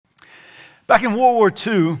Back in World War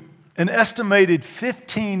II, an estimated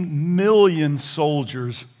 15 million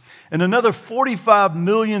soldiers and another 45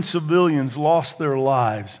 million civilians lost their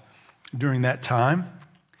lives during that time.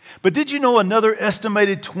 But did you know another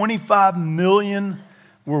estimated 25 million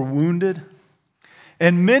were wounded?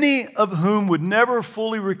 And many of whom would never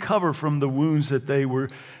fully recover from the wounds that they were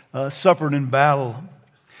suffered in battle.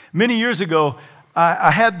 Many years ago,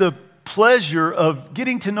 I had the pleasure of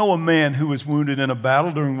getting to know a man who was wounded in a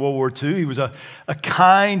battle during World War II. He was a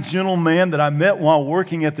kind, gentle man that I met while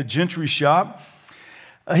working at the Gentry shop.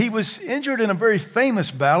 He was injured in a very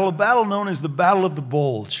famous battle, a battle known as the Battle of the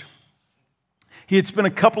Bulge. He had spent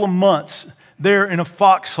a couple of months there in a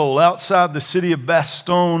foxhole outside the city of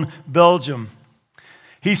Bastogne, Belgium.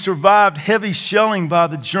 He survived heavy shelling by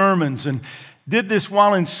the Germans and did this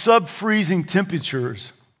while in sub-freezing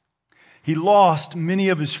temperatures. He lost many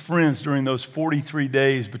of his friends during those 43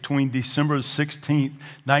 days between December 16th,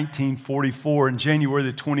 1944 and January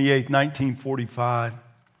the 28th, 1945.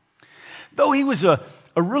 Though he was a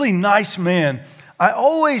really nice man, I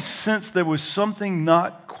always sensed there was something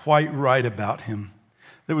not quite right about him.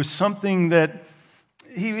 There was something that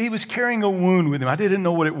he was carrying a wound with him. I didn't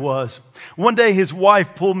know what it was. One day his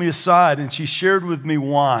wife pulled me aside and she shared with me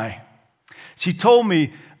why. She told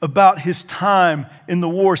me about his time in the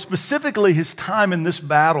war, specifically his time in this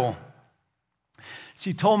battle.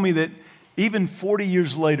 She told me that even 40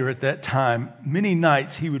 years later at that time, many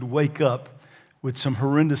nights he would wake up with some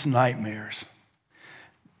horrendous nightmares.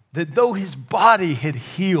 That though his body had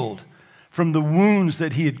healed from the wounds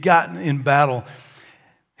that he had gotten in battle,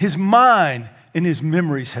 his mind and his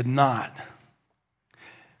memories had not.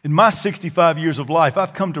 In my 65 years of life,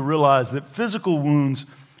 I've come to realize that physical wounds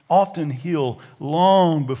often heal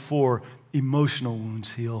long before emotional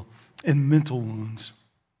wounds heal and mental wounds.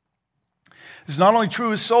 It's not only true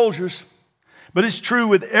with soldiers, but it's true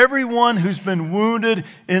with everyone who's been wounded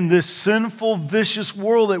in this sinful, vicious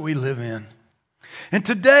world that we live in. And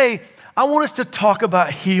today, I want us to talk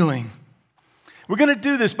about healing. We're going to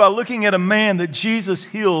do this by looking at a man that Jesus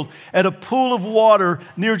healed at a pool of water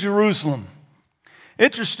near Jerusalem.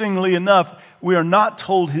 Interestingly enough, we are not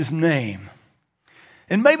told his name.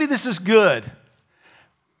 And maybe this is good,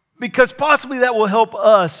 because possibly that will help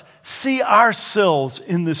us see ourselves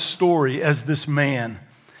in this story as this man.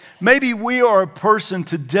 Maybe we are a person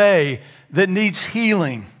today that needs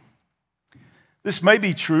healing. This may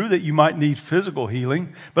be true that you might need physical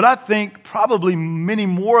healing, but I think probably many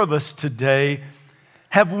more of us today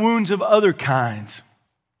have wounds of other kinds.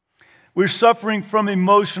 We're suffering from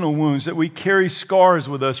emotional wounds, that we carry scars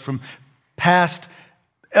with us from past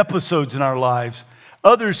episodes in our lives.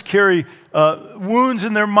 Others carry wounds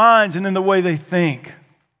in their minds and in the way they think.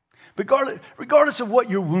 But regardless of what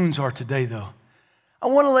your wounds are today, though, I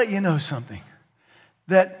want to let you know something,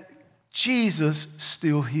 that Jesus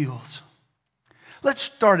still heals. Let's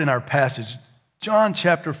start in our passage, John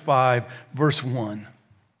chapter 5, verse 1.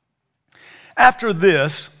 After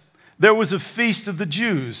this, there was a feast of the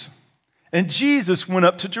Jews, and Jesus went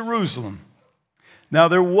up to Jerusalem. Now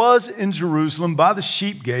there was in Jerusalem by the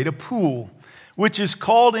sheep gate a pool, which is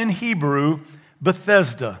called in Hebrew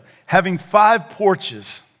Bethesda, having 5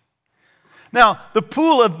 porches. Now, the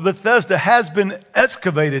pool of Bethesda has been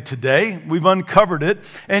excavated today. We've uncovered it.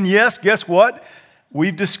 And yes, guess what?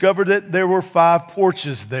 We've discovered that there were 5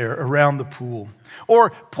 porches there around the pool.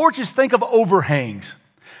 Or porches, think of overhangs.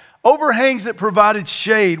 Overhangs that provided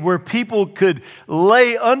shade where people could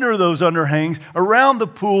lay under those underhangs around the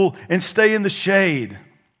pool and stay in the shade.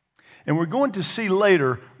 And we're going to see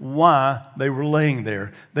later why they were laying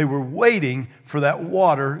there. They were waiting for that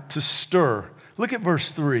water to stir. Look at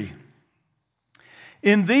verse 3.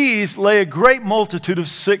 In these lay a great multitude of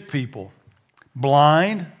sick people,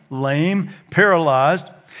 blind, lame, paralyzed,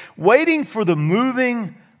 waiting for the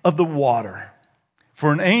moving of the water.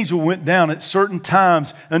 For an angel went down at certain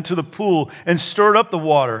times unto the pool and stirred up the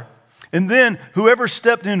water. And then whoever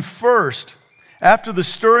stepped in first, after the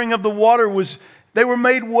stirring of the water, they were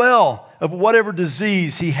made well of whatever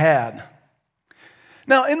disease he had.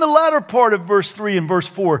 Now, in the latter part of verse 3 and verse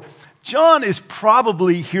 4, John is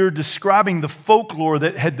probably here describing the folklore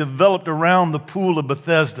that had developed around the pool of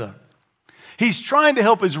Bethesda. He's trying to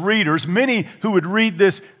help his readers, many who would read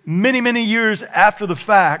this many, many years after the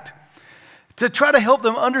fact, to try to help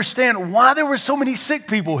them understand why there were so many sick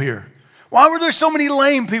people here. Why were there so many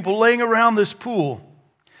lame people laying around this pool?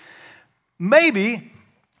 Maybe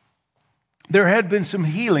there had been some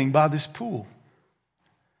healing by this pool.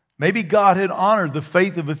 Maybe God had honored the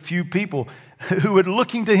faith of a few people who were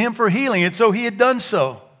looking to him for healing, and so he had done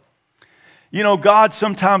so. You know, God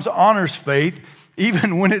sometimes honors faith,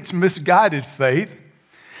 even when it's misguided faith.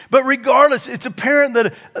 But regardless, it's apparent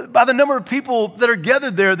that by the number of people that are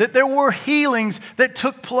gathered there, that there were healings that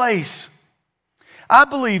took place. I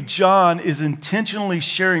believe John is intentionally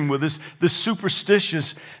sharing with us the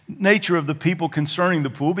superstitious nature of the people concerning the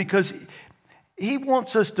pool because he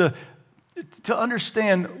wants us to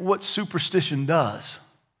understand what superstition does.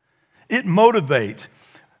 It motivates,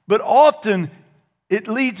 but often it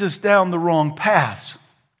leads us down the wrong paths.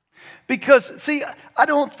 Because, see, I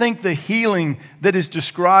don't think the healing that is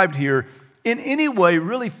described here in any way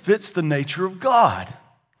really fits the nature of God.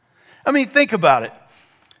 I mean, think about it.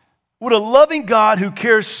 Would a loving God who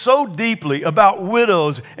cares so deeply about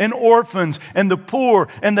widows and orphans and the poor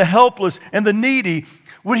and the helpless and the needy,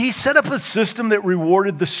 would he set up a system that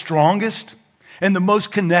rewarded the strongest and the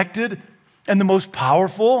most connected and the most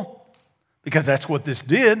powerful? Because that's what this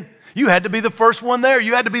did. You had to be the first one there.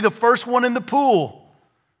 You had to be the first one in the pool.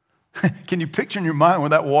 Can you picture in your mind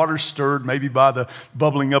when that water stirred, maybe by the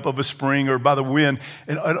bubbling up of a spring or by the wind,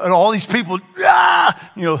 and all these people,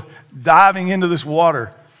 diving into this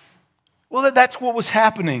water? Well, that's what was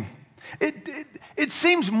happening. It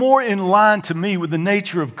seems more in line to me with the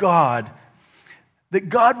nature of God that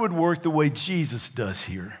God would work the way Jesus does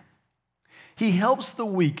here. He helps the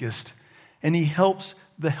weakest and he helps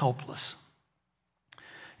the helpless.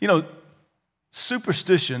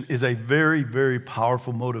 Superstition is a very, very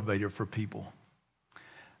powerful motivator for people.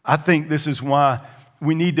 I think this is why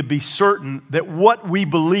we need to be certain that what we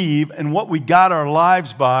believe and what we guide our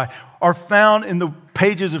lives by are found in the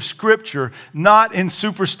pages of Scripture, not in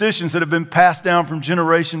superstitions that have been passed down from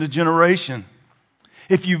generation to generation.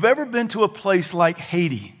 If you've ever been to a place like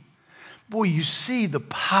Haiti, boy, you see the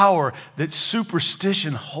power that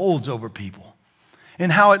superstition holds over people and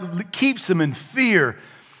how it keeps them in fear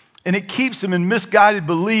and it keeps them in misguided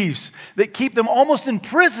beliefs that keep them almost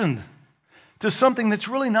imprisoned to something that's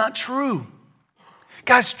really not true.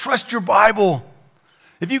 Guys, trust your Bible.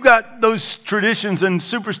 If you've got those traditions and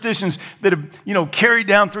superstitions that have, carried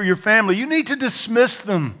down through your family, you need to dismiss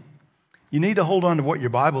them. You need to hold on to what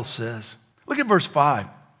your Bible says. Look at verse 5.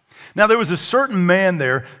 Now there was a certain man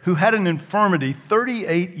there who had an infirmity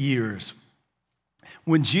 38 years.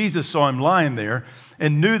 When Jesus saw him lying there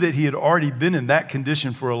and knew that he had already been in that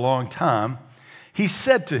condition for a long time, he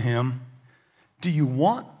said to him, "Do you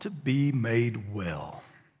want to be made well?"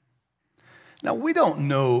 Now, we don't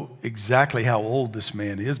know exactly how old this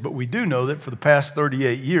man is, but we do know that for the past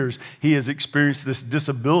 38 years, he has experienced this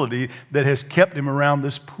disability that has kept him around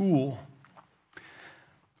this pool.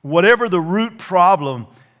 Whatever the root problem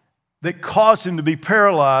that caused him to be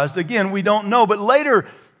paralyzed, again, we don't know, but later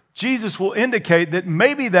Jesus will indicate that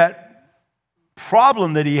maybe that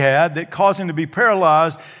problem that he had that caused him to be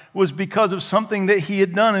paralyzed was because of something that he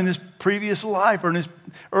had done in his previous life or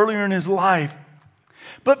earlier in his life.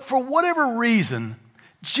 But for whatever reason,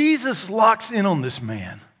 Jesus locks in on this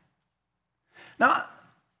man. Now,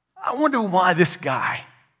 I wonder why this guy.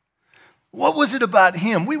 What was it about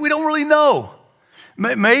him? We don't really know.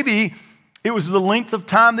 Maybe it was the length of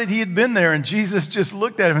time that he had been there, and Jesus just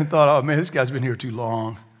looked at him and thought, oh man, this guy's been here too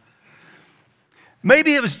long.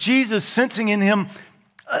 Maybe it was Jesus sensing in him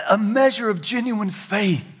a measure of genuine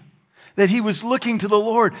faith, that he was looking to the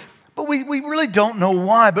Lord. But we really don't know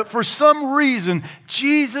why. But for some reason,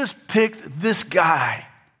 Jesus picked this guy.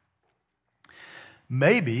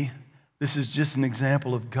 Maybe this is just an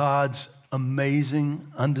example of God's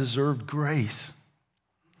amazing, undeserved grace.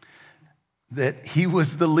 That he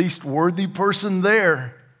was the least worthy person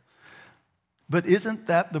there. But isn't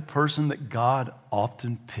that the person that God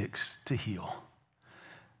often picks to heal?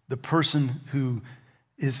 The person who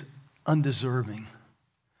is undeserving,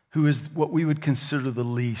 who is what we would consider the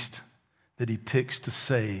least, that he picks to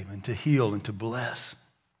save and to heal and to bless.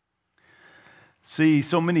 See,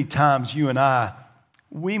 so many times you and I,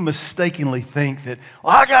 we mistakenly think that,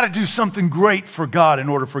 I got to do something great for God in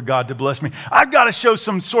order for God to bless me. I've got to show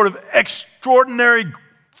some sort of extraordinary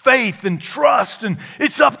faith and trust, and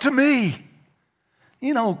it's up to me.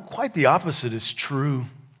 Quite the opposite is true.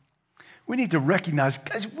 We need to recognize,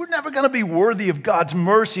 guys, we're never going to be worthy of God's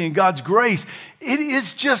mercy and God's grace. It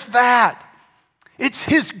is just that. It's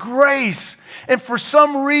His grace. And for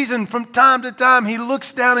some reason, from time to time, He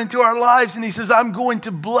looks down into our lives and He says, I'm going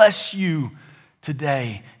to bless you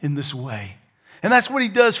today in this way. And that's what He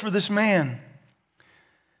does for this man.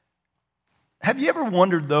 Have you ever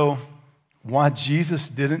wondered, though, why Jesus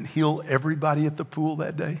didn't heal everybody at the pool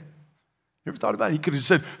that day? You ever thought about it? He could have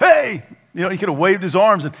said, hey! He could have waved his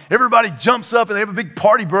arms and everybody jumps up and they have a big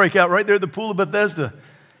party breakout right there at the pool of Bethesda.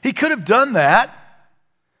 He could have done that,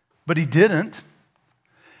 but He didn't.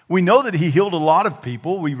 We know that He healed a lot of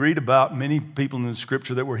people. We read about many people in the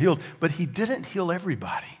Scripture that were healed, but He didn't heal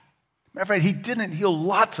everybody. Matter of fact, he didn't heal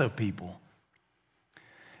lots of people.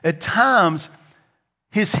 At times,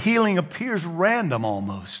 his healing appears random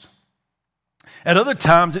almost. At other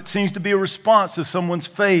times, it seems to be a response to someone's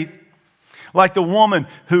faith, like the woman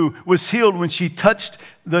who was healed when she touched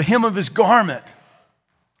the hem of his garment.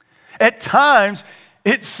 At times,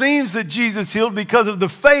 it seems that Jesus healed because of the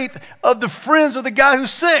faith of the friends of the guy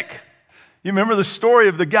who's sick. You remember the story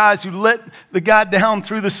of the guys who let the guy down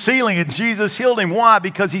through the ceiling and Jesus healed him. Why?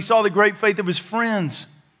 Because he saw the great faith of his friends.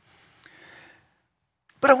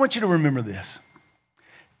 But I want you to remember this.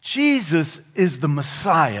 Jesus is the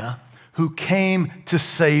Messiah who came to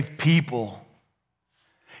save people.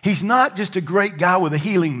 He's not just a great guy with a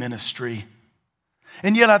healing ministry.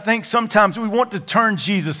 And yet I think sometimes we want to turn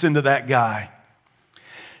Jesus into that guy.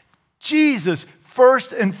 Jesus,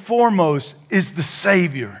 first and foremost, is the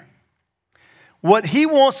Savior. What he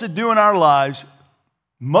wants to do in our lives,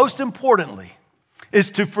 most importantly, is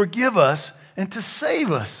to forgive us and to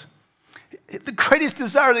save us. The greatest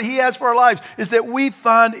desire that he has for our lives is that we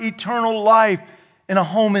find eternal life and a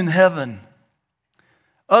home in heaven.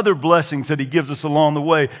 Other blessings that he gives us along the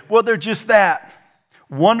way, well, they're just that.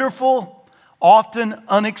 Wonderful, often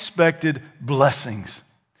unexpected blessings.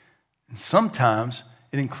 And sometimes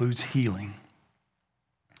it includes healing.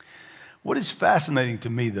 What is fascinating to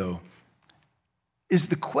me, though, is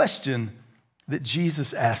the question that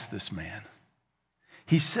Jesus asked this man.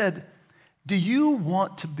 He said, "Do you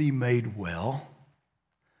want to be made well?"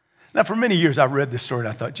 Now, for many years, I read this story and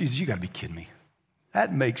I thought, Jesus, you got to be kidding me.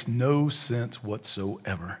 That makes no sense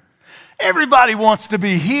whatsoever. Everybody wants to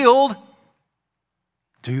be healed.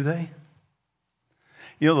 Do they?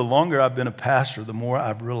 You know, the longer I've been a pastor, the more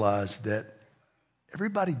I've realized that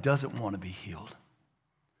everybody doesn't want to be healed.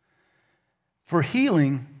 For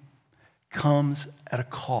healing comes at a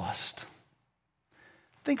cost.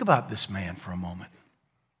 Think about this man for a moment.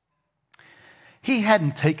 He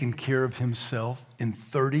hadn't taken care of himself in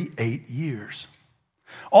 38 years.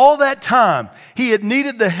 All that time, he had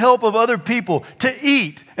needed the help of other people to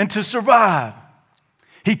eat and to survive.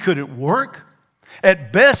 He couldn't work.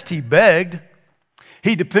 At best, he begged.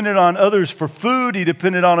 He depended on others for food. He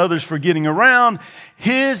depended on others for getting around.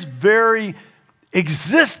 His very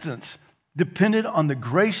existence depended on the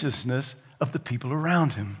graciousness of the people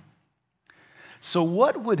around him. So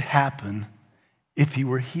what would happen if he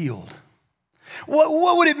were healed?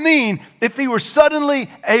 What would it mean if he were suddenly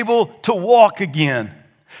able to walk again,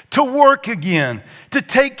 to work again, to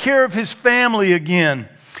take care of his family again,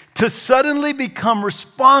 to suddenly become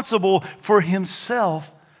responsible for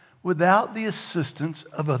himself without the assistance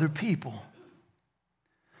of other people?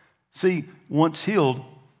 See, once healed,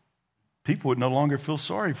 people would no longer feel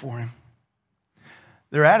sorry for him.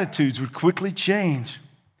 Their attitudes would quickly change.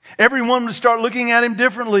 Everyone would start looking at him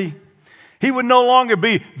differently. He would no longer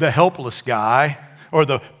be the helpless guy or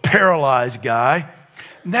the paralyzed guy.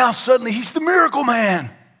 Now suddenly he's the miracle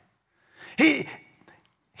man. He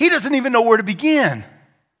doesn't even know where to begin.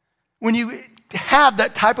 When you have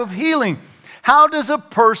that type of healing, how does a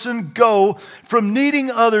person go from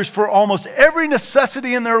needing others for almost every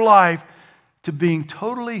necessity in their life to being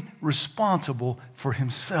totally responsible for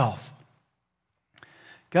himself?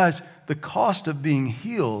 Guys, the cost of being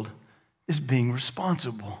healed is being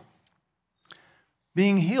responsible.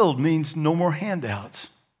 Being healed means no more handouts.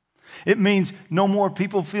 It means no more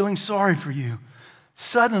people feeling sorry for you.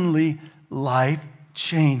 Suddenly, life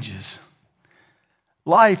changes.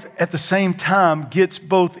 Life at the same time gets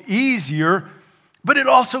both easier, but it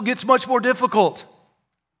also gets much more difficult.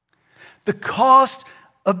 The cost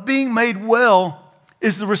of being made well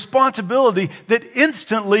is the responsibility that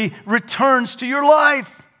instantly returns to your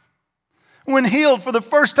life. When healed for the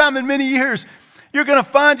first time in many years, you're going to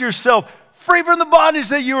find yourself free from the bondage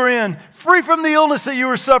that you were in, free from the illness that you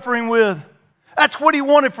were suffering with. That's what he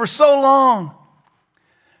wanted for so long.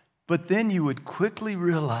 But then you would quickly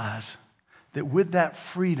realize that with that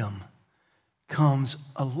freedom comes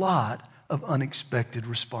a lot of unexpected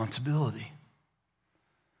responsibility.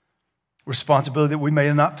 Responsibility that we may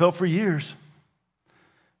have not felt for years.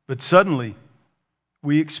 But suddenly,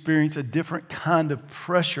 we experience a different kind of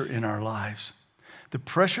pressure in our lives. The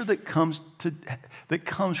pressure that comes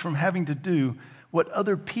from having to do what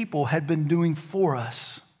other people had been doing for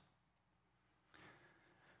us.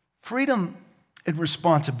 Freedom and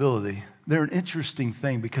responsibility, they're an interesting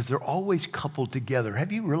thing because they're always coupled together.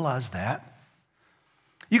 Have you realized that?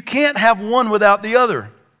 You can't have one without the other.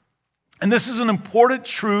 And this is an important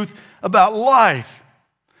truth about life.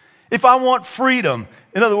 If I want freedom,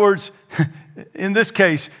 in other words, in this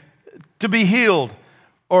case, to be healed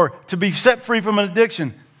or to be set free from an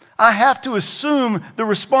addiction, I have to assume the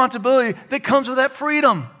responsibility that comes with that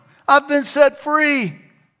freedom. I've been set free.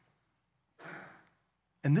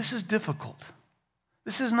 And this is difficult.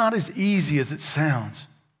 This is not as easy as it sounds.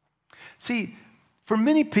 See, for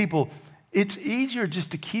many people, it's easier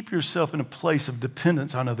just to keep yourself in a place of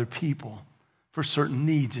dependence on other people for certain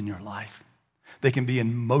needs in your life. They can be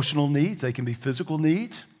emotional needs, they can be physical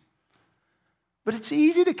needs. But it's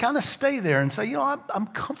easy to kind of stay there and say, I'm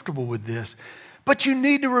comfortable with this. But you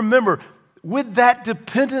need to remember, with that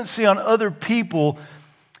dependency on other people,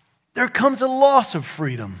 there comes a loss of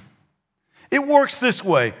freedom. It works this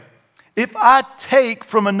way. If I take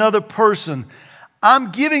from another person,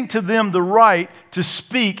 I'm giving to them the right to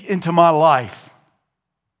speak into my life.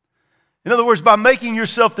 In other words, by making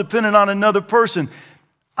yourself dependent on another person,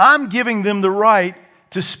 I'm giving them the right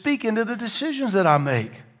to speak into the decisions that I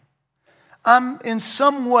make. I'm in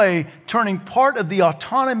some way turning part of the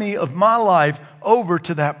autonomy of my life over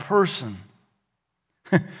to that person.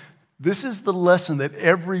 This is the lesson that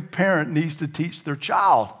every parent needs to teach their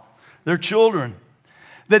child, their children.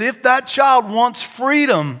 That if that child wants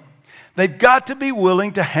freedom, they've got to be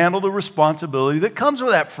willing to handle the responsibility that comes with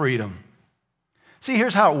that freedom. See,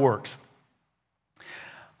 here's how it works.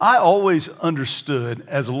 I always understood,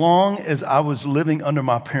 as long as I was living under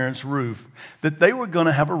my parents' roof, that they were going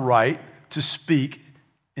to have a right to speak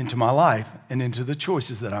into my life and into the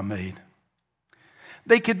choices that I made.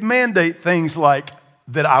 They could mandate things like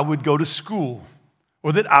that I would go to school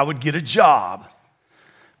or that I would get a job,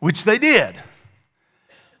 which they did.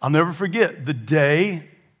 I'll never forget the day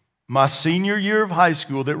my senior year of high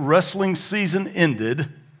school that wrestling season ended.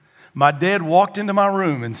 My dad walked into my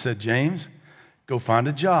room and said, "James, go find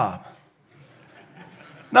a job."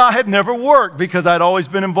 Now, I had never worked because I'd always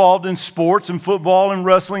been involved in sports and football and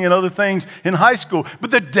wrestling and other things in high school.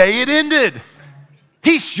 But the day it ended,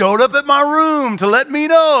 he showed up at my room to let me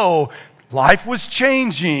know life was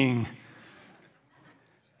changing.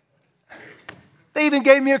 They even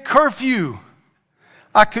gave me a curfew.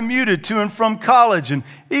 I commuted to and from college, and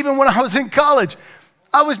even when I was in college,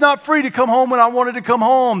 I was not free to come home when I wanted to come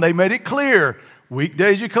home. They made it clear.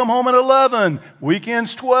 Weekdays you come home at 11,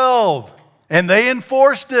 weekends 12, and they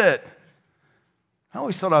enforced it. I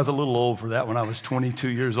always thought I was a little old for that when I was 22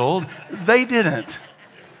 years old. They didn't.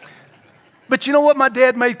 But you know what my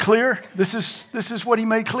dad made clear? This is what he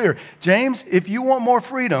made clear. James, if you want more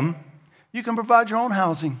freedom, you can provide your own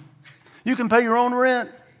housing. You can pay your own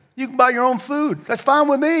rent. You can buy your own food. That's fine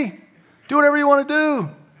with me. Do whatever you want to do.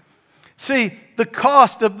 See, the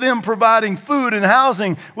cost of them providing food and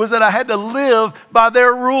housing was that I had to live by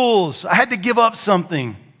their rules. I had to give up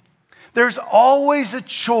something. There's always a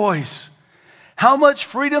choice. How much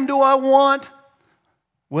freedom do I want?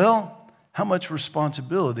 Well, how much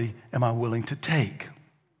responsibility am I willing to take?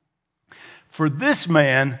 For this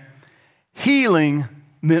man, healing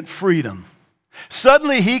meant freedom.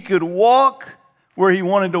 Suddenly he could walk where he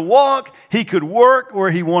wanted to walk. He could work where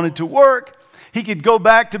he wanted to work. He could go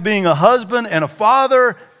back to being a husband and a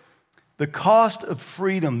father. The cost of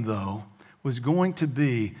freedom, though, was going to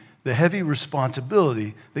be the heavy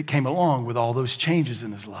responsibility that came along with all those changes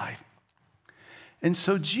in his life. And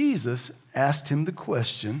so Jesus asked him the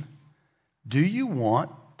question, do you want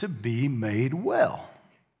to be made well?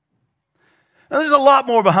 Now, there's a lot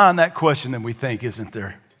more behind that question than we think, isn't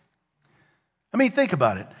there? I mean, think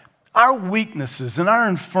about it. Our weaknesses and our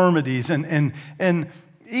infirmities and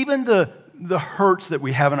even the hurts that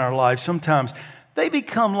we have in our lives, sometimes they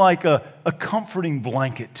become like a comforting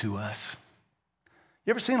blanket to us.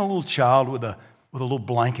 You ever seen a little child with a little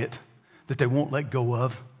blanket that they won't let go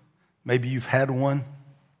of? Maybe you've had one.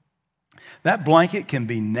 That blanket can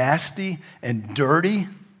be nasty and dirty.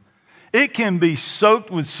 It can be soaked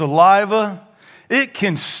with saliva. It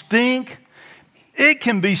can stink. It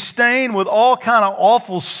can be stained with all kind of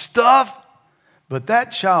awful stuff. But that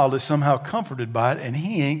child is somehow comforted by it, and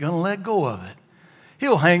he ain't going to let go of it.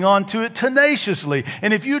 He'll hang on to it tenaciously.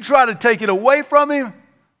 And if you try to take it away from him,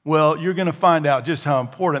 well, you're going to find out just how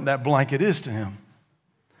important that blanket is to him.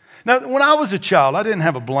 Now, when I was a child, I didn't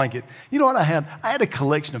have a blanket. You know what I had? I had a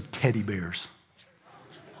collection of teddy bears.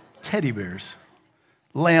 Teddy bears.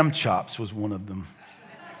 Lamb chops was one of them.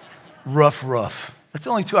 Rough. That's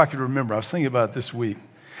the only two I could remember. I was thinking about it this week.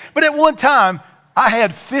 But at one time, I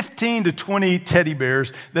had 15 to 20 teddy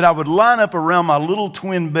bears that I would line up around my little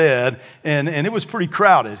twin bed, and it was pretty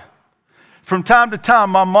crowded. From time to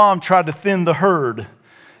time, my mom tried to thin the herd,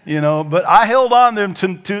 but I held on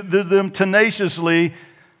to them tenaciously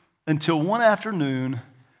until one afternoon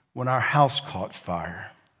when our house caught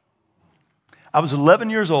fire. I was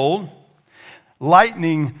 11 years old.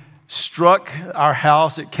 Lightning struck our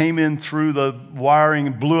house. It came in through the wiring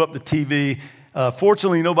and blew up the TV.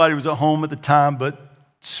 Fortunately, nobody was at home at the time, but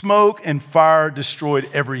smoke and fire destroyed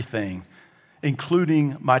everything,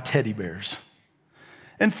 including my teddy bears.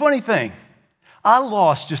 And funny thing, I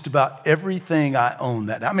lost just about everything I owned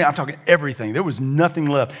that day. I mean, I'm talking everything. There was nothing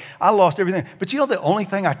left. I lost everything. But you know the only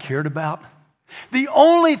thing I cared about? The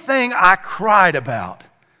only thing I cried about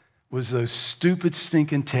was those stupid,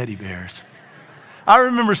 stinking teddy bears. I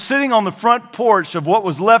remember sitting on the front porch of what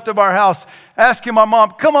was left of our house, asking my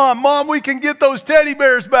mom, come on, Mom, we can get those teddy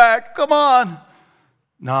bears back. Come on.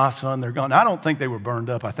 Nah, son, they're gone. I don't think they were burned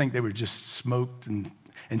up. I think they were just smoked, and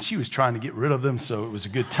she was trying to get rid of them, so it was a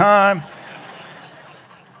good time.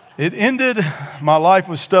 It ended my life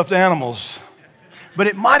with stuffed animals, but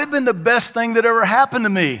it might have been the best thing that ever happened to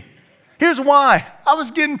me. Here's why. I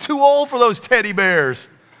was getting too old for those teddy bears.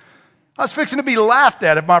 I was fixing to be laughed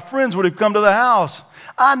at if my friends would have come to the house.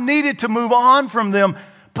 I needed to move on from them,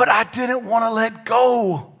 but I didn't want to let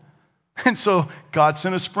go. And so God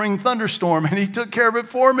sent a spring thunderstorm, and He took care of it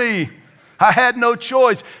for me. I had no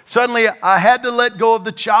choice. Suddenly, I had to let go of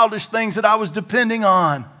the childish things that I was depending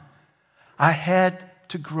on. I had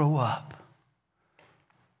to grow up.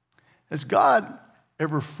 Has God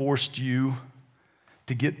ever forced you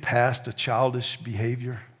to get past a childish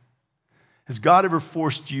behavior? Has God ever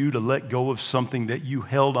forced you to let go of something that you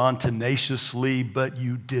held on tenaciously but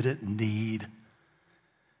you didn't need?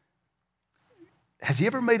 Has He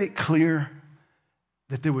ever made it clear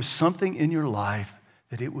that there was something in your life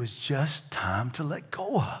that it was just time to let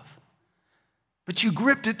go of? But you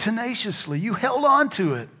gripped it tenaciously. You held on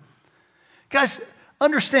to it. Guys,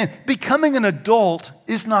 understand, becoming an adult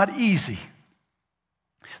is not easy.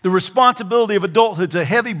 The responsibility of adulthood is a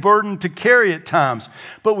heavy burden to carry at times,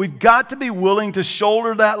 but we've got to be willing to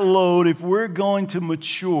shoulder that load if we're going to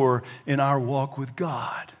mature in our walk with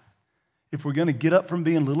God, if we're going to get up from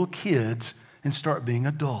being little kids and start being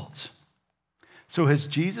adults. So has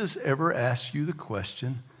Jesus ever asked you the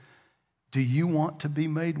question, do you want to be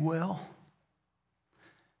made well?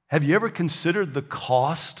 Have you ever considered the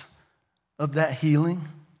cost of that healing?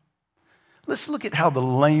 Let's look at how the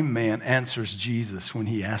lame man answers Jesus when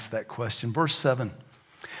he asked that question. Verse 7.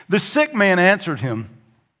 The sick man answered him,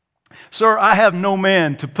 Sir, I have no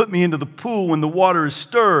man to put me into the pool when the water is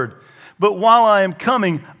stirred, but while I am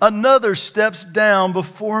coming, another steps down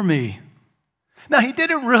before me. Now, he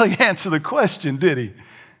didn't really answer the question, did he?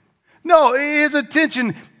 No, his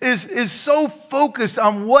attention is so focused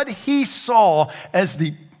on what he saw as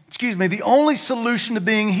the only solution to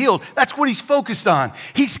being healed. That's what he's focused on.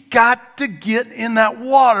 He's got to get in that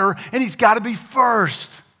water, and he's got to be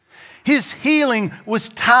first. His healing was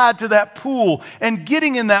tied to that pool, and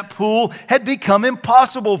getting in that pool had become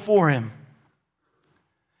impossible for him.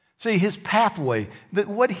 See, his pathway, that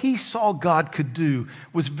what he saw God could do,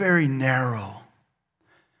 was very narrow.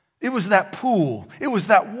 It was that pool. It was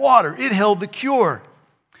that water. It held the cure.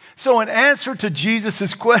 So in answer to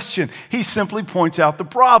Jesus' question, he simply points out the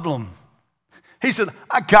problem. He said,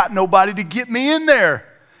 I got nobody to get me in there.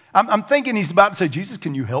 I'm thinking he's about to say, Jesus,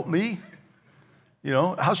 can you help me? You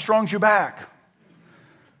know, how strong's your back?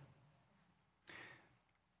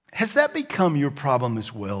 Has that become your problem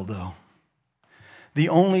as well, though? The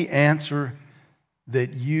only answer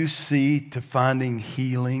that you see to finding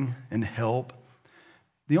healing and help,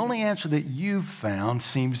 the only answer that you've found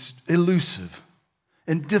seems elusive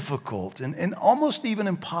and difficult and almost even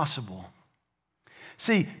impossible.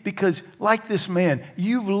 See, because like this man,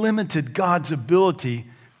 you've limited God's ability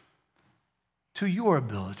to your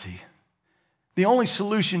ability. The only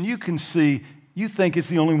solution you can see, you think is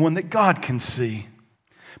the only one that God can see.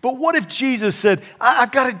 But what if Jesus said,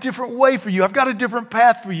 I've got a different way for you. I've got a different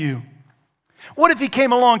path for you. What if he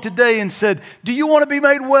came along today and said, do you want to be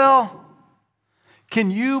made well? Can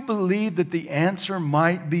you believe that the answer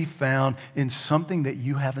might be found in something that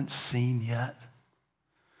you haven't seen yet?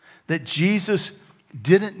 That Jesus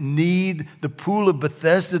didn't need the pool of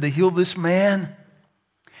Bethesda to heal this man,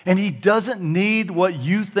 and he doesn't need what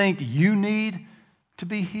you think you need to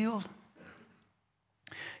be healed?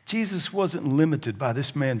 Jesus wasn't limited by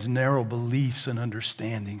this man's narrow beliefs and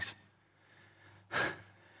understandings.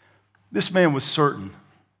 This man was certain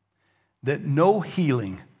that no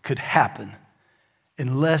healing could happen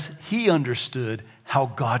unless he understood how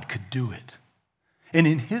God could do it. And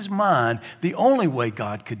in his mind, the only way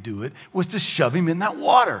God could do it was to shove him in that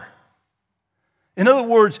water. In other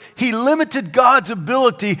words, he limited God's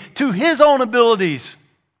ability to his own abilities.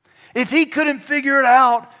 If he couldn't figure it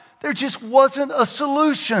out, there just wasn't a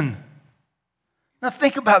solution. Now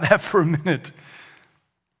think about that for a minute.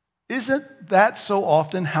 Isn't that so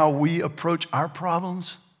often how we approach our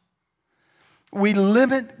problems? We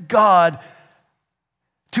limit God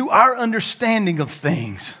to our understanding of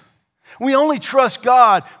things. We only trust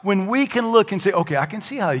God when we can look and say, okay, I can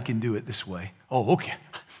see how He can do it this way. Oh, okay.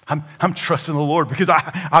 I'm trusting the Lord because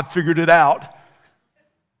I figured it out.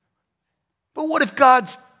 But what if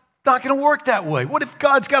God's not going to work that way? What if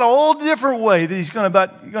God's got a whole different way that He's going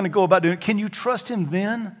to go about doing it? Can you trust Him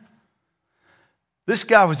then? This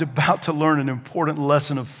guy was about to learn an important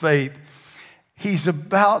lesson of faith. He's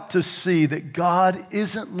about to see that God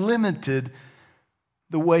isn't limited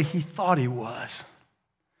the way he thought He was.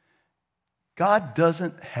 God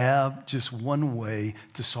doesn't have just one way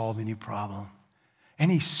to solve any problem.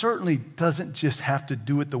 And He certainly doesn't just have to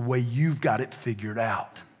do it the way you've got it figured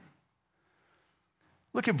out.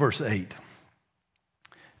 Look at verse 8.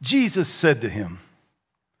 Jesus said to him,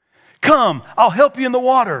 "Come, I'll help you in the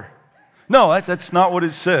water." No, that's not what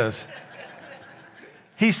it says.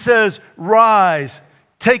 He says, "Rise,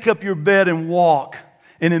 take up your bed and walk."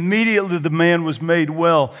 And immediately the man was made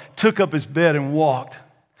well, took up his bed and walked.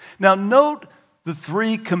 Now note the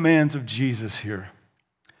three commands of Jesus here.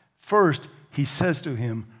 First, He says to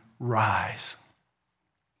him, "Rise."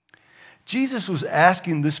 Jesus was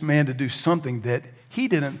asking this man to do something that he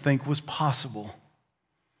didn't think was possible.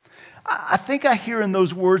 I think I hear in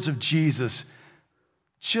those words of Jesus,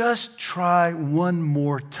 just try one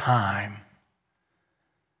more time.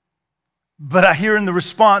 But I hear in the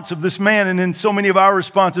response of this man and in so many of our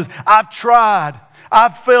responses, I've tried.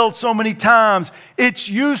 I've failed so many times. It's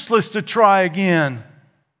useless to try again.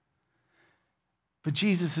 But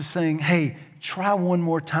Jesus is saying, hey, try one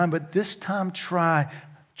more time, but this time try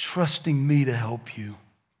trusting me to help you.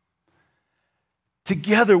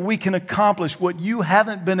 Together we can accomplish what you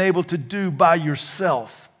haven't been able to do by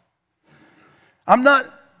yourself. I'm not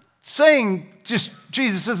saying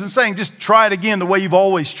Jesus isn't saying just try it again the way you've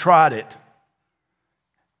always tried it.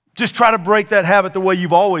 Just try to break that habit the way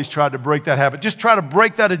you've always tried to break that habit. Just try to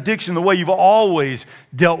break that addiction the way you've always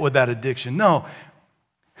dealt with that addiction. No,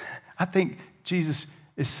 I think Jesus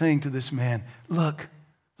is saying to this man, look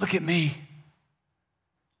at me.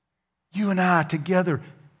 You and I together,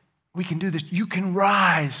 we can do this. You can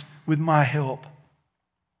rise with my help.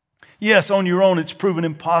 Yes, on your own it's proven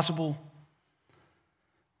impossible.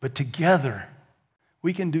 But together,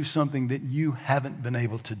 we can do something that you haven't been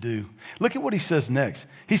able to do. Look at what he says next.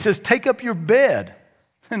 He says, take up your bed.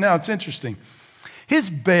 And now it's interesting. His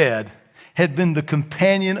bed had been the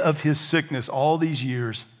companion of his sickness all these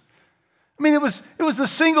years. I mean, it was the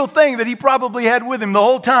single thing that he probably had with him the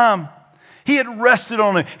whole time. He had rested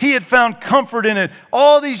on it. He had found comfort in it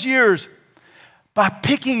all these years. By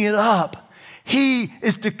picking it up, he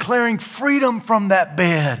is declaring freedom from that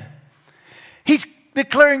bed. He's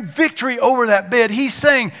declaring victory over that bed. He's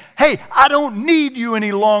saying, hey, I don't need you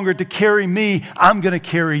any longer to carry me. I'm going to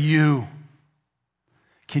carry you.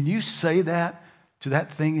 Can you say that to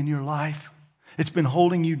that thing in your life? It's been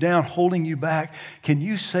holding you down, holding you back. Can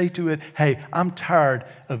you say to it, hey, I'm tired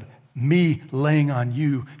of me laying on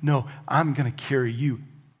you. No, I'm going to carry you.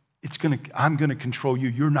 I'm going to control you.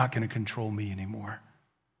 You're not going to control me anymore.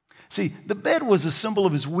 See, the bed was a symbol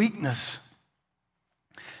of his weakness.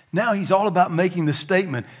 Now he's all about making the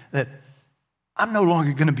statement that I'm no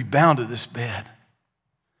longer going to be bound to this bed.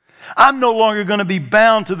 I'm no longer going to be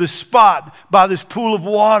bound to this spot by this pool of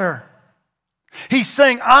water. He's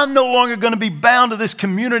saying I'm no longer going to be bound to this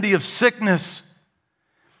community of sickness.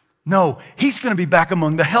 No, he's going to be back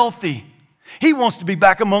among the healthy. He wants to be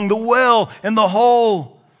back among the well and the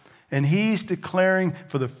whole. And he's declaring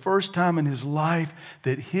for the first time in his life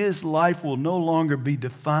that his life will no longer be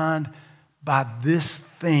defined by this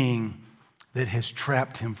thing that has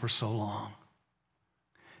trapped him for so long.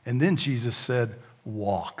 And then Jesus said,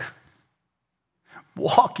 walk.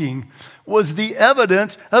 Walking was the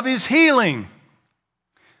evidence of his healing.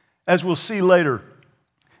 As we'll see later,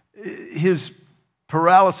 his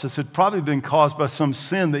paralysis had probably been caused by some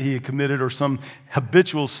sin that he had committed or some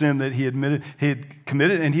habitual sin that he had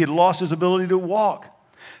committed, and he had lost his ability to walk.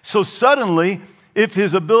 So suddenly, if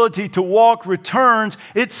his ability to walk returns,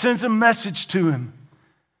 it sends a message to him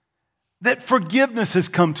that forgiveness has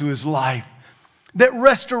come to his life, that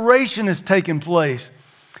restoration has taken place,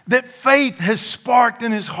 that faith has sparked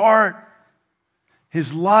in his heart.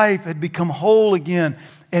 His life had become whole again,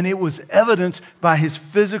 and it was evidenced by his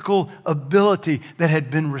physical ability that had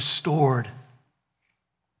been restored.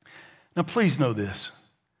 Now, please know this,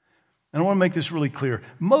 and I want to make this really clear.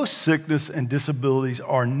 Most sickness and disabilities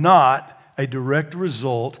are not a direct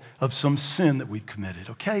result of some sin that we've committed,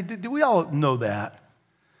 okay? Do we all know that?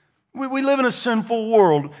 We live in a sinful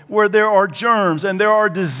world where there are germs and there are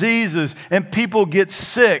diseases and people get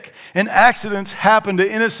sick and accidents happen to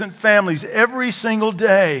innocent families every single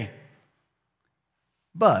day.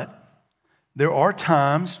 But there are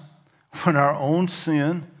times when our own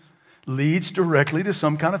sin leads directly to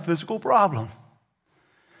some kind of physical problem.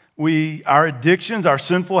 Our addictions, our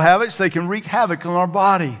sinful habits, they can wreak havoc on our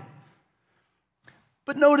body.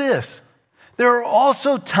 But know this, there are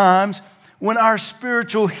also times when our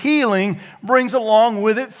spiritual healing brings along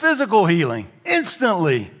with it physical healing,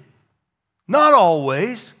 instantly. Not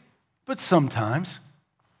always, but sometimes.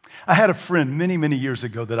 I had a friend many, many years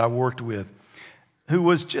ago that I worked with who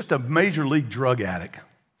was just a major league drug addict.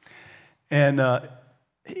 And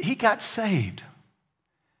he got saved.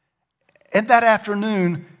 And that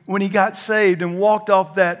afternoon, when he got saved and walked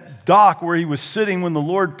off that dock where he was sitting when the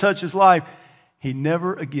Lord touched his life, he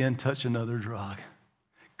never again touched another drug.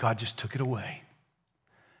 God just took it away.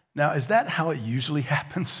 Now, is that how it usually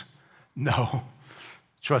happens? No.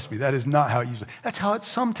 Trust me, that is not how it usually. That's how it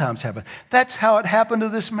sometimes happens. That's how it happened to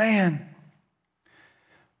this man.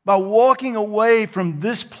 By walking away from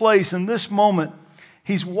this place in this moment,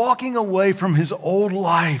 he's walking away from his old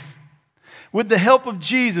life. With the help of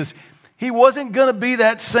Jesus, he wasn't going to be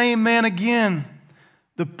that same man again.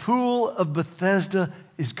 The pool of Bethesda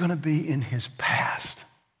is going to be in his past.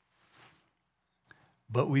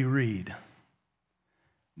 But we read,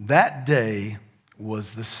 that day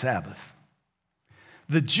was the Sabbath.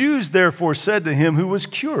 The Jews therefore said to him who was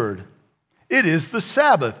cured, it is the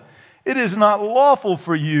Sabbath. It is not lawful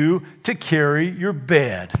for you to carry your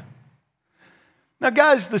bed. Now,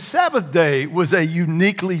 guys, the Sabbath day was a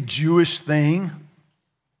uniquely Jewish thing.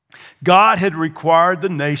 God had required the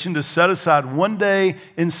nation to set aside one day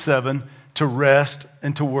in 7 to rest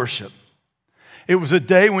and to worship. It was a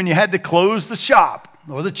day when you had to close the shop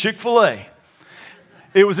or the Chick-fil-A.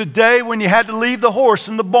 It was a day when you had to leave the horse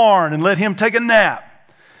in the barn and let him take a nap.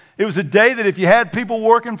 It was a day that if you had people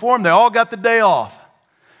working for him, they all got the day off.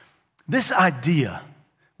 This idea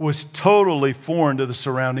was totally foreign to the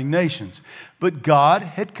surrounding nations. But God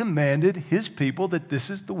had commanded his people that this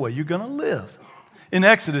is the way you're going to live. In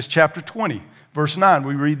Exodus chapter 20, verse 9,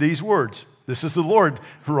 we read these words. This is the Lord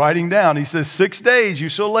writing down. He says, 6 days you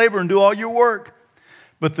shall labor and do all your work.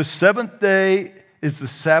 But the 7th day is the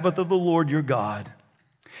Sabbath of the Lord your God.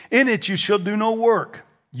 In it you shall do no work,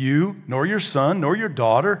 you, nor your son, nor your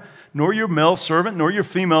daughter, nor your male servant, nor your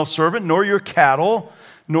female servant, nor your cattle,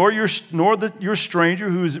 nor your stranger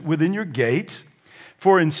who is within your gates.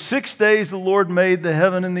 For in 6 days the Lord made the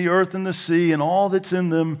heaven and the earth and the sea and all that's in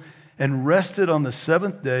them, and rested on the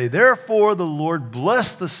 7th day. Therefore the Lord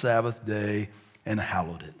blessed the Sabbath day and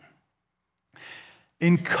hallowed it.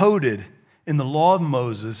 Encoded in the law of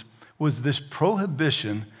Moses was this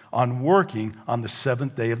prohibition on working on the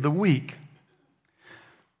 7th day of the week.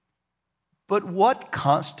 But what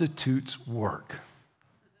constitutes work?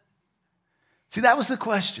 See, that was the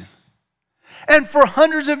question. And for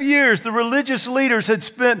hundreds of years, the religious leaders had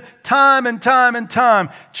spent time and time and time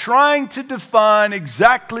trying to define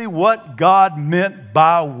exactly what God meant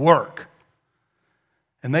by work.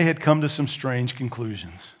 And they had come to some strange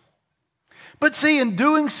conclusions. But see, in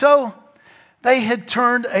doing so, they had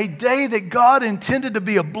turned a day that God intended to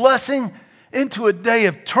be a blessing into a day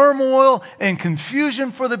of turmoil and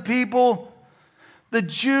confusion for the people. The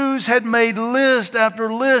Jews had made list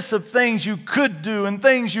after list of things you could do and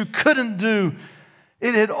things you couldn't do.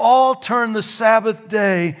 It had all turned the Sabbath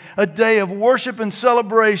day, a day of worship and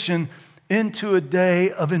celebration, into a day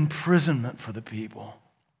of imprisonment for the people.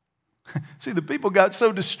 See, the people got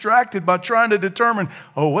so distracted by trying to determine,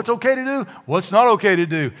 what's okay to do, what's not okay to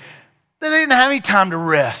do. They didn't have any time to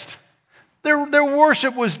rest. Their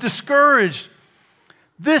worship was discouraged.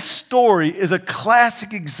 This story is a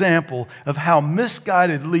classic example of how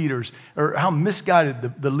misguided leaders, or how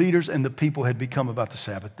misguided the leaders and the people had become about the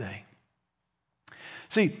Sabbath day.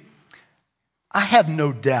 See, I have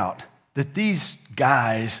no doubt that these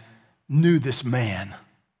guys knew this man.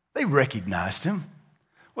 They recognized him.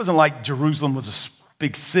 It wasn't like Jerusalem was a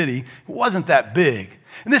big city. It wasn't that big.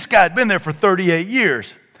 And this guy had been there for 38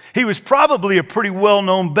 years. He was probably a pretty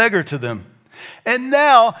well-known beggar to them. And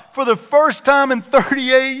now, for the first time in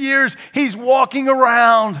 38 years, he's walking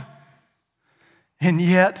around. And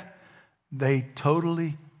yet, they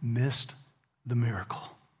totally missed the miracle.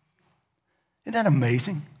 Isn't that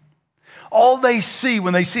amazing? All they see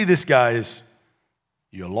when they see this guy is,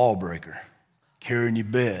 you're a lawbreaker, carrying your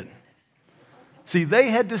bed. See, they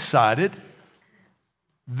had decided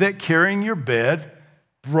that carrying your bed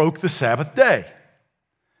broke the Sabbath day.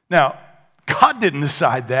 Now, God didn't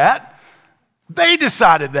decide that. They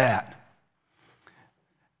decided that.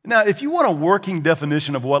 Now, if you want a working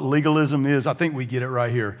definition of what legalism is, I think we get it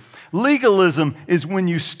right here. Legalism is when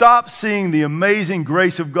you stop seeing the amazing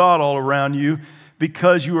grace of God all around you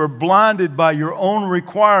because you are blinded by your own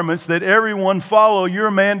requirements that everyone follow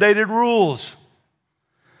your mandated rules.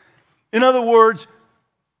 In other words,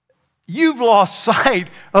 you've lost sight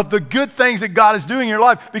of the good things that God is doing in your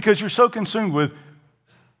life because you're so consumed with,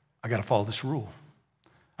 I got to follow this rule.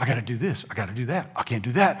 I got to do this. I got to do that. I can't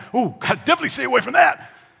do that. Oh, got to definitely stay away from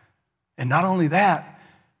that. And not only that,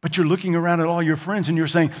 but you're looking around at all your friends and you're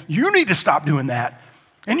saying, you need to stop doing that.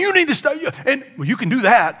 And you need to stop. And well, you can do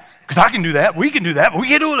that because I can do that. We can do that, but we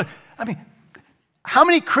can't do it. I mean, how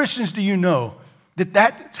many Christians do you know that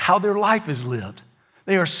that's how their life is lived?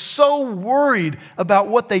 They are so worried about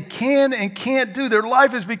what they can and can't do. Their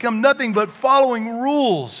life has become nothing but following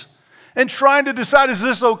rules and trying to decide, is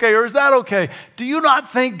this okay or is that okay? Do you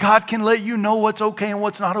not think God can let you know what's okay and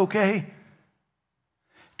what's not okay?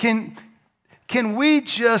 Can we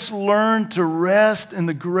just learn to rest in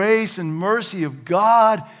the grace and mercy of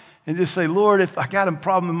God and just say, Lord, if I got a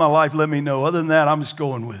problem in my life, let me know. Other than that, I'm just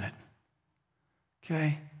going with it.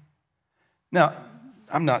 Okay? Now,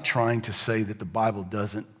 I'm not trying to say that the Bible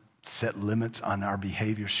doesn't set limits on our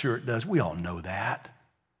behavior. Sure it does. We all know that.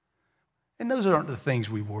 And those aren't the things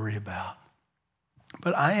we worry about.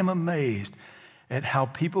 But I am amazed at how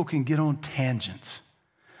people can get on tangents.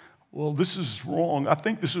 Well, this is wrong. I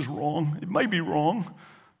think this is wrong. It may be wrong.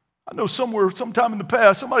 I know sometime in the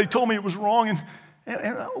past, somebody told me it was wrong.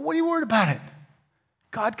 And what are you worried about it?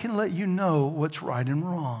 God can let you know what's right and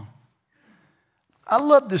wrong. I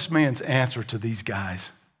love this man's answer to these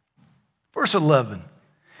guys. Verse 11,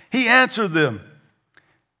 he answered them.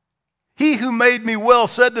 He who made me well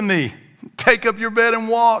said to me, take up your bed and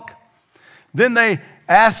walk. Then they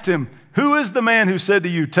asked him, who is the man who said to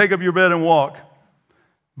you, take up your bed and walk?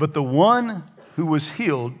 But the one who was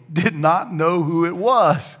healed did not know who it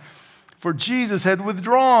was, for Jesus had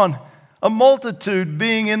withdrawn, a multitude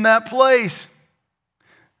being in that place.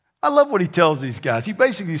 I love what he tells these guys. He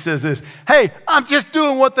basically says this, hey, I'm just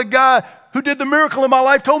doing what the guy who did the miracle in my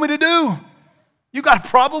life told me to do. You got a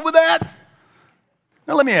problem with that?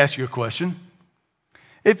 Now let me ask you a question.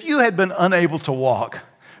 If you had been unable to walk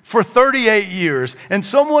for 38 years and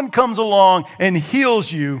someone comes along and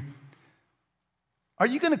heals you, are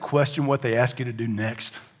you going to question what they ask you to do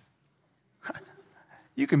next?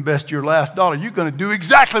 You can best your last dollar. You're going to do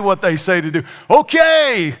exactly what they say to do.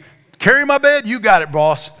 Okay, carry my bed. You got it,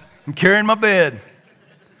 boss. I'm carrying my bed.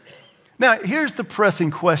 Now, here's the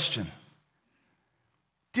pressing question.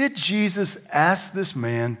 Did Jesus ask this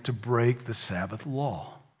man to break the Sabbath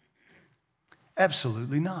law?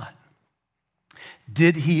 Absolutely not.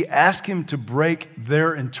 Did he ask him to break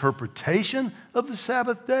their interpretation of the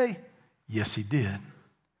Sabbath day? Yes, he did.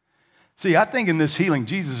 See, I think in this healing,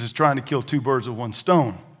 Jesus is trying to kill two birds with one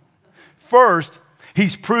stone. First,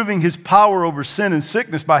 he's proving his power over sin and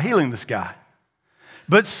sickness by healing this guy.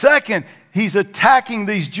 But second, he's attacking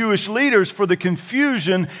these Jewish leaders for the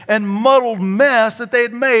confusion and muddled mess that they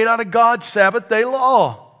had made out of God's Sabbath day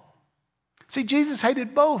law. See, Jesus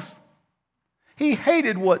hated both. He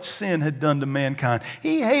hated what sin had done to mankind.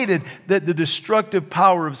 He hated that the destructive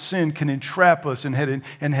power of sin can entrap us and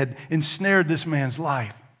had ensnared this man's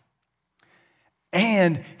life.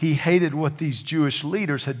 And he hated what these Jewish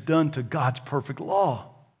leaders had done to God's perfect law.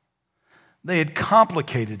 They had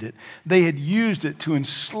complicated it. They had used it to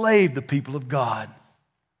enslave the people of God.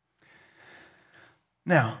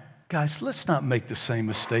 Now, guys, let's not make the same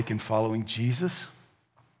mistake in following Jesus.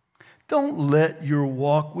 Don't let your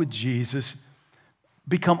walk with Jesus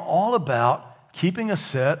become all about keeping a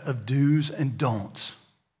set of do's and don'ts.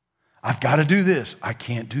 I've got to do this. I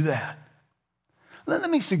can't do that. Let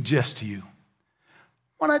me suggest to you,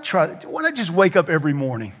 why not just wake up every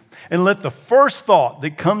morning and let the first thought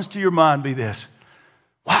that comes to your mind be this: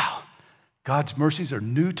 wow, God's mercies are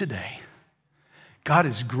new today. God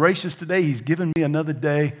is gracious today. He's given me another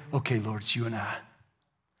day. Okay, Lord, it's you and I.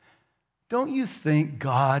 Don't you think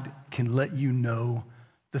God can let you know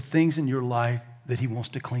the things in your life that he wants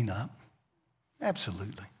to clean up?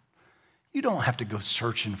 Absolutely. You don't have to go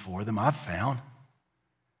searching for them. I've found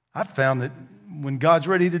that when God's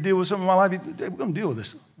ready to deal with something in my life, we're going to deal with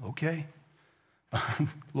this. Okay.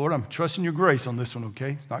 Lord, I'm trusting your grace on this one,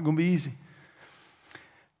 okay? It's not going to be easy.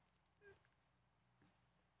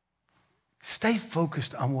 Stay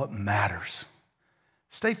focused on what matters.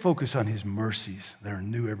 Stay focused on his mercies that are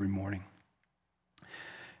new every morning.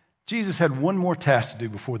 Jesus had one more task to do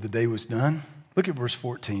before the day was done. Look at verse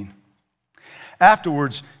 14.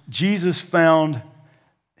 Afterwards, Jesus found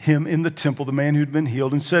him in the temple, the man who'd been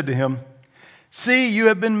healed, and said to him, see, you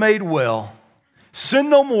have been made well. Sin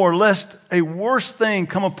no more, lest a worse thing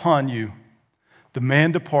come upon you. The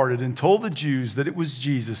man departed and told the Jews that it was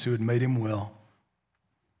Jesus who had made him well.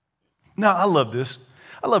 Now, I love this.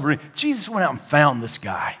 I love reading. Jesus went out and found this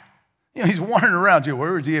guy. He's wandering around.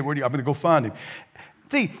 Where is he? I'm going to go find him.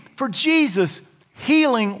 See, for Jesus,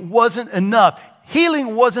 healing wasn't enough.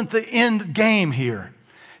 Healing wasn't the end game here.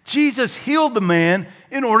 Jesus healed the man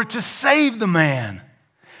in order to save the man.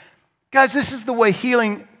 Guys, this is the way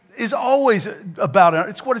healing is always about.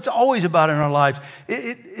 It's what it's always about in our lives.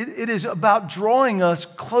 It is about drawing us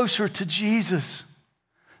closer to Jesus.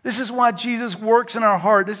 This is why Jesus works in our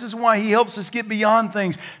heart. This is why he helps us get beyond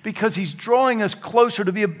things, because he's drawing us closer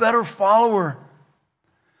to be a better follower.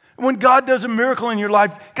 When God does a miracle in your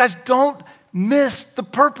life, guys, don't miss the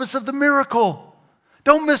purpose of the miracle.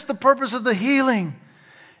 Don't miss the purpose of the healing.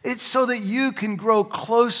 It's so that you can grow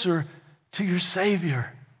closer to your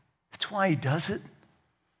Savior. That's why he does it.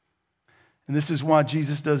 And this is why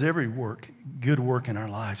Jesus does every work, good work in our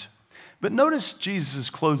lives. But notice Jesus'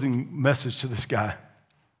 closing message to this guy.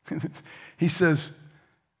 He says,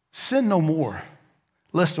 sin no more,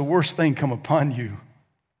 lest a worse thing come upon you.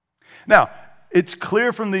 Now, it's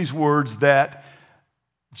clear from these words that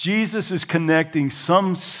Jesus is connecting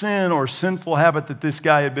some sin or sinful habit that this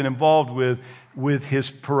guy had been involved with his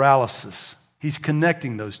paralysis. He's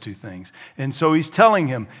connecting those two things. And so he's telling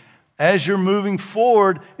him, as you're moving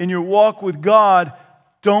forward in your walk with God,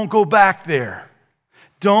 don't go back there.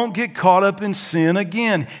 Don't get caught up in sin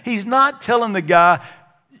again. He's not telling the guy,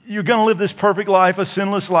 you're going to live this perfect life, a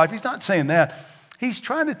sinless life. He's not saying that. He's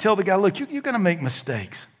trying to tell the guy, look, you're going to make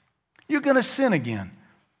mistakes. You're going to sin again.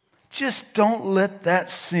 Just don't let that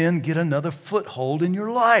sin get another foothold in your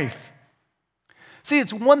life. See,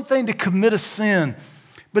 it's one thing to commit a sin,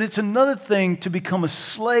 but it's another thing to become a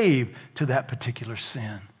slave to that particular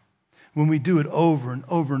sin. When we do it over and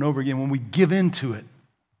over and over again, when we give into it.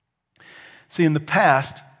 See, in the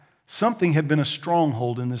past, something had been a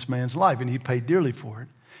stronghold in this man's life, and he paid dearly for it.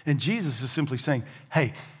 And Jesus is simply saying,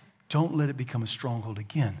 hey, don't let it become a stronghold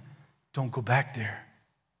again. Don't go back there.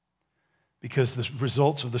 Because the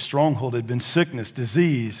results of the stronghold had been sickness,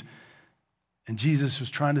 disease, and Jesus was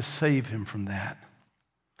trying to save him from that.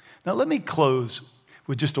 Now, let me close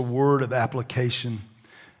with just a word of application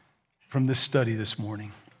from this study this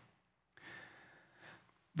morning.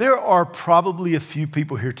 There are probably a few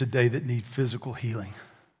people here today that need physical healing.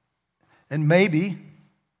 And maybe,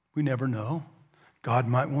 we never know, God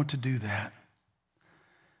might want to do that.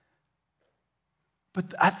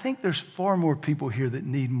 But I think there's far more people here that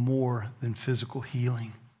need more than physical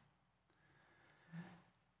healing.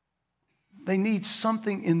 They need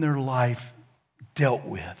something in their life dealt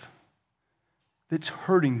with that's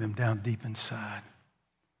hurting them down deep inside.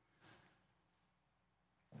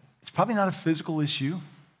 It's probably not a physical issue.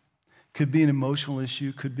 Could be an emotional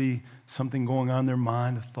issue. Could be something going on in their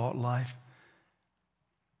mind, a thought life.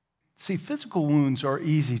 See, physical wounds are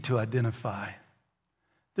easy to identify.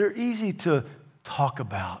 They're easy to talk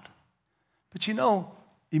about. But you know,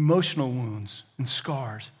 emotional wounds and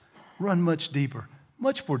scars run much deeper,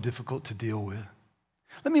 much more difficult to deal with.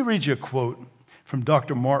 Let me read you a quote from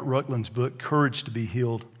Dr. Mark Rutland's book, Courage to be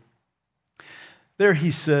Healed. There he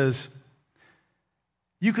says,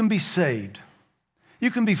 you can be saved. You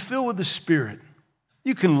can be filled with the Spirit.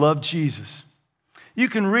 You can love Jesus. You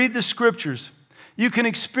can read the Scriptures. You can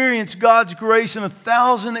experience God's grace in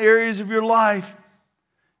 1,000 areas of your life.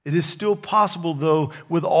 It is still possible, though,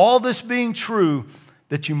 with all this being true,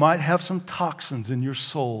 that you might have some toxins in your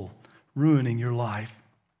soul ruining your life.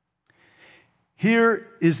 Here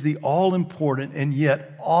is the all-important and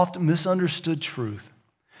yet oft misunderstood truth.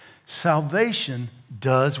 Salvation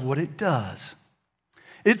does what it does.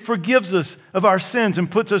 It forgives us of our sins and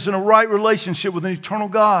puts us in a right relationship with an eternal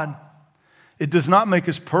God. It does not make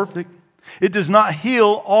us perfect. It does not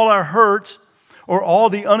heal all our hurts or all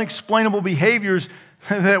the unexplainable behaviors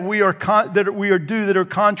that we are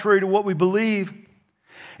contrary to what we believe.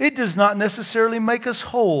 It does not necessarily make us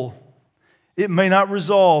whole. It may not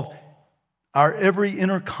resolve our every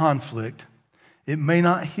inner conflict. It may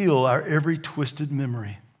not heal our every twisted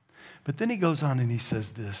memory. But then he goes on and he says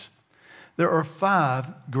this. There are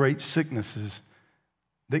 5 great sicknesses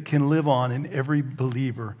that can live on in every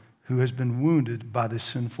believer who has been wounded by this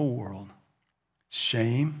sinful world.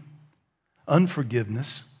 Shame,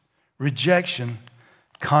 unforgiveness, rejection,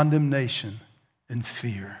 condemnation, and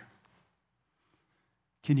fear.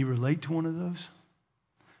 Can you relate to one of those?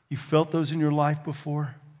 You felt those in your life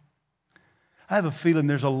before? I have a feeling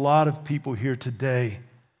there's a lot of people here today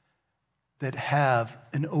that have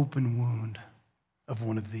an open wound of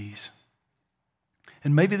one of these.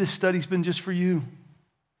 And maybe this study's been just for you.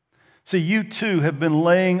 See, you too have been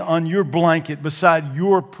laying on your blanket beside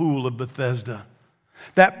your pool of Bethesda,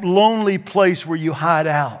 that lonely place where you hide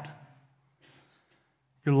out.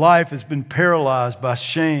 Your life has been paralyzed by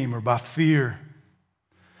shame or by fear.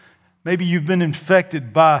 Maybe you've been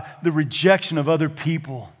infected by the rejection of other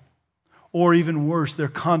people, or even worse, their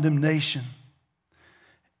condemnation.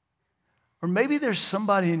 Or maybe there's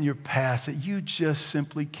somebody in your past that you just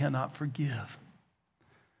simply cannot forgive.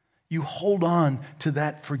 You hold on to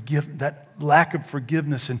that lack of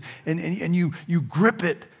forgiveness and you grip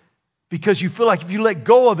it because you feel like if you let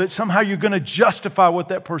go of it, somehow you're going to justify what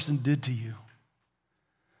that person did to you.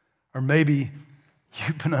 Or maybe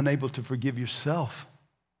you've been unable to forgive yourself.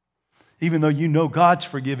 Even though you know God's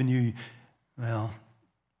forgiven you, well,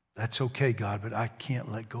 that's okay, God, but I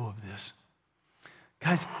can't let go of this.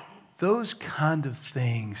 Guys, those kind of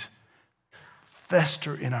things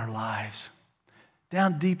fester in our lives,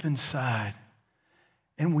 down deep inside,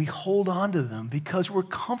 and we hold on to them because we're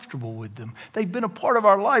comfortable with them. They've been a part of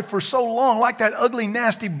our life for so long, like that ugly,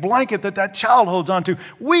 nasty blanket that child holds on to.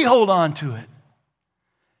 We hold on to it.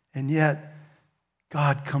 And yet,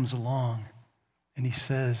 God comes along and He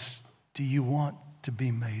says, do you want to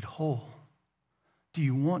be made whole? Do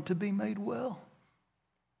you want to be made well?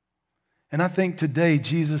 And I think today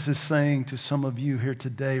Jesus is saying to some of you here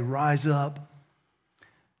today, rise up,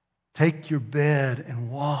 take your bed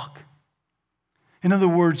and walk. In other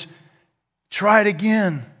words, try it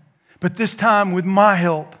again, but this time with my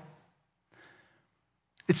help.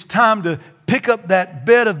 It's time to pick up that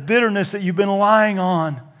bed of bitterness that you've been lying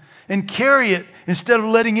on and carry it instead of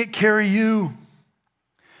letting it carry you.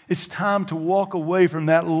 It's time to walk away from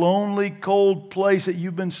that lonely, cold place that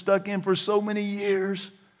you've been stuck in for so many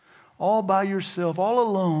years. All by yourself, all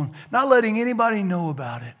alone, not letting anybody know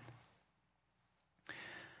about it.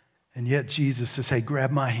 And yet Jesus says, hey, grab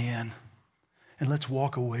my hand and let's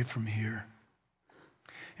walk away from here.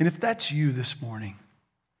 And if that's you this morning,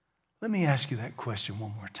 let me ask you that question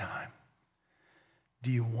one more time. Do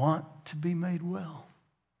you want to be made well?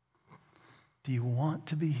 Do you want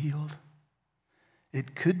to be healed?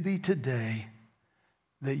 It could be today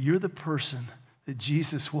that you're the person that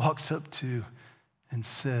Jesus walks up to and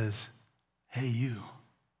says, hey, you,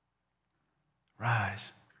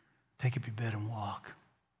 rise, take up your bed and walk.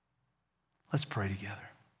 Let's pray together.